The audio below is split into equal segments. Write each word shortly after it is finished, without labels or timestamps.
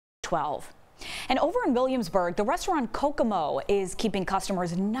12. And over in Williamsburg, the restaurant Kokomo is keeping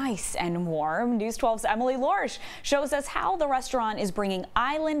customers nice and warm. News 12's Emily Lorsch shows us how the restaurant is bringing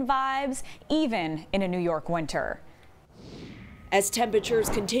island vibes even in a New York winter. As temperatures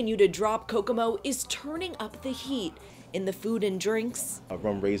continue to drop, Kokomo is turning up the heat in the food and drinks. A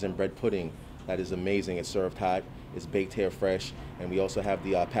rum raisin bread pudding that is amazing. It's served hot, it's baked here fresh, and we also have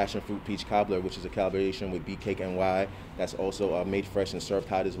the passion fruit peach cobbler, which is a collaboration with Beet Cake NY. That's also made fresh and served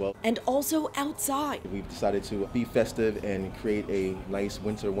hot as well. And also outside. We've decided to be festive and create a nice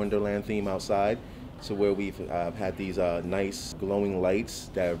winter wonderland theme outside. So where we've had these nice glowing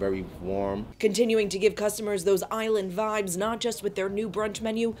lights that are very warm. Continuing to give customers those island vibes, not just with their new brunch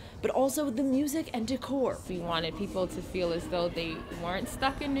menu, but also the music and decor. We wanted people to feel as though they weren't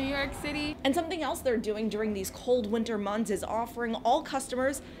stuck in New York City. And something else they're doing during these cold winter months is offering all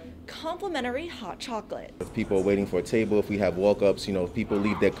customers complimentary hot chocolate. If people are waiting for a table, if we have walk-ups, if people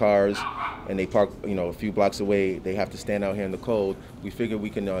leave their cars and they park, a few blocks away, they have to stand out here in the cold. We figure we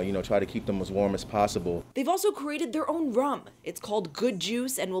can, try to keep them as warm as possible. They've also created their own rum. It's called Good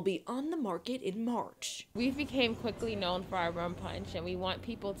Juice and will be on the market in March. We became quickly known for our rum punch, and we want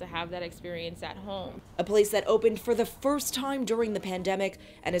people to have that experience at home. A place that opened for the first time during the pandemic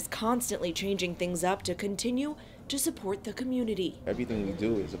and is constantly changing things up to continue to support the community. Everything we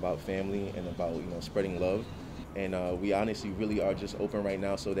do is about family and about spreading love, and we honestly really are just open right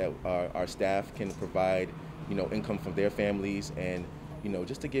now so that our staff can provide income from their families and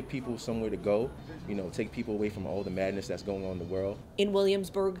just to give people somewhere to go, take people away from all the madness that's going on in the world. In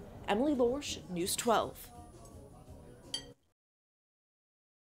Williamsburg, Emily Lorsch, News 12.